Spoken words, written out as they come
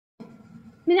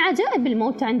من عجائب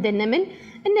الموت عند النمل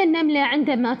أن النملة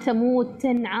عندما تموت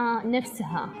تنعى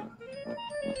نفسها.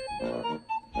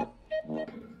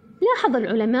 لاحظ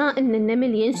العلماء أن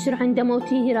النمل ينشر عند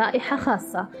موته رائحة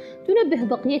خاصة تنبه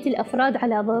بقية الأفراد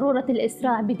على ضرورة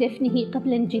الإسراع بدفنه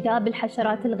قبل انجذاب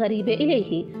الحشرات الغريبة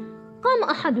إليه. قام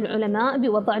أحد العلماء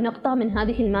بوضع نقطة من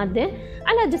هذه المادة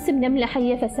على جسم نملة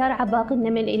حية، فسارع باقي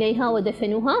النمل إليها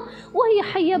ودفنوها وهي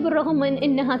حية بالرغم من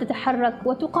أنها تتحرك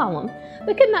وتقاوم.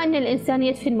 وكما أن الإنسان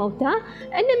يدفن موتاه،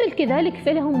 النمل كذلك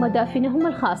فلهم مدافنهم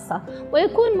الخاصة،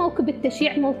 ويكون موكب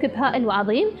التشييع موكب هائل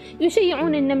وعظيم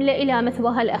يشيعون النملة إلى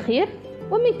مثواها الأخير.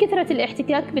 ومن كثرة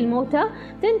الاحتكاك بالموتى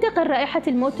تنتقل رائحة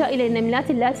الموتى إلى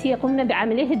النملات اللاتي يقومن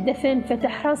بعملية الدفن،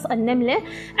 فتحرص النملة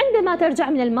عندما ترجع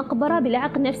من المقبرة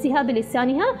بلعق نفسها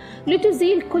بلسانها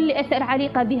لتزيل كل أثر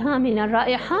عليق بها من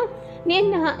الرائحة،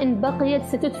 لأنها إن بقيت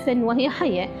ستدفن وهي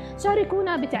حية.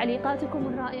 شاركونا بتعليقاتكم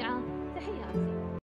الرائعة.